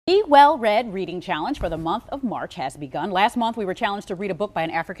Be Well Read Reading Challenge for the month of March has begun. Last month we were challenged to read a book by an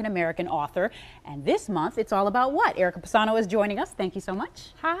African-American author, and this month it's all about what? Erica Palmisano is joining us. Thank you so much.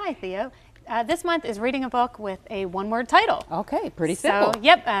 Hi, Theo. This month is reading a book with a one-word title. Okay, pretty simple. So,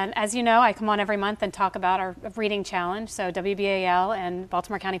 yep, and as you know, I come on every month and talk about our reading challenge. So WBAL and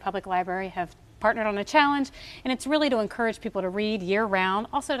Baltimore County Public Library have partnered on a challenge, and it's really to encourage people to read year-round,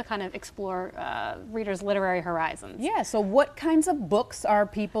 also to kind of explore readers' literary horizons. Yeah, so what kinds of books are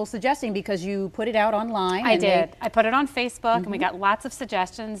people suggesting? Because you put it out online. I did. I put it on Facebook, and we got lots of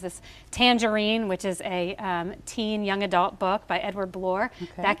suggestions. This Tangerine, which is a teen young adult book by Edward Bloor,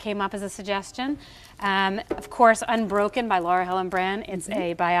 that came up as a suggestion. Of course, Unbroken by Laura Hillenbrand. It's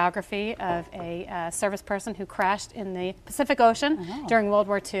a biography of a service person who crashed in the Pacific Ocean during World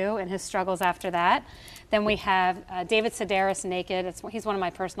War II and his struggles after that. Then we have David Sedaris, Naked. He's one of my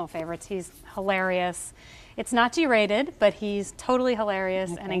personal favorites. He's hilarious. It's not G-rated, but he's totally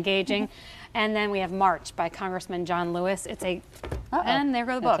hilarious and engaging. And then we have March by Congressman John Lewis. It's a, and there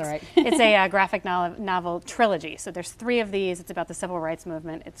go the books. All right. It's a graphic novel trilogy. So there's 3 of these. It's about the civil rights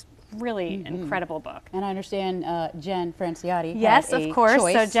movement. It's really incredible book. And I understand Jen Franciotti Yes, had of course.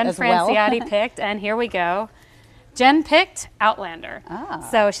 So Jen Franciotti picked, and here we go. Jen picked Outlander.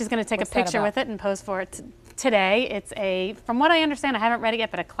 So she's going to take a picture with it and pose for it today. It's a, from what I understand, I haven't read it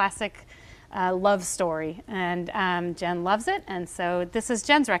yet, but a classic love story, and Jen loves it, and so this is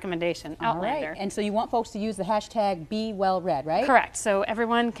Jen's recommendation, Outlander. All right. And so you want folks to use the hashtag BWellRead, right? Correct. So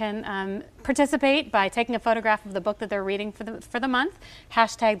everyone can participate by taking a photograph of the book that they're reading for the month,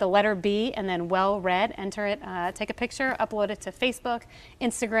 hashtag the letter B, and then well read, enter it, take a picture, upload it to Facebook,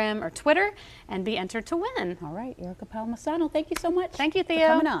 Instagram, or Twitter, and be entered to win. All right, Erica Palmisano, thank you so much. Thank you, Theo. For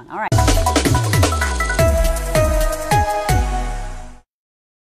coming on. All right.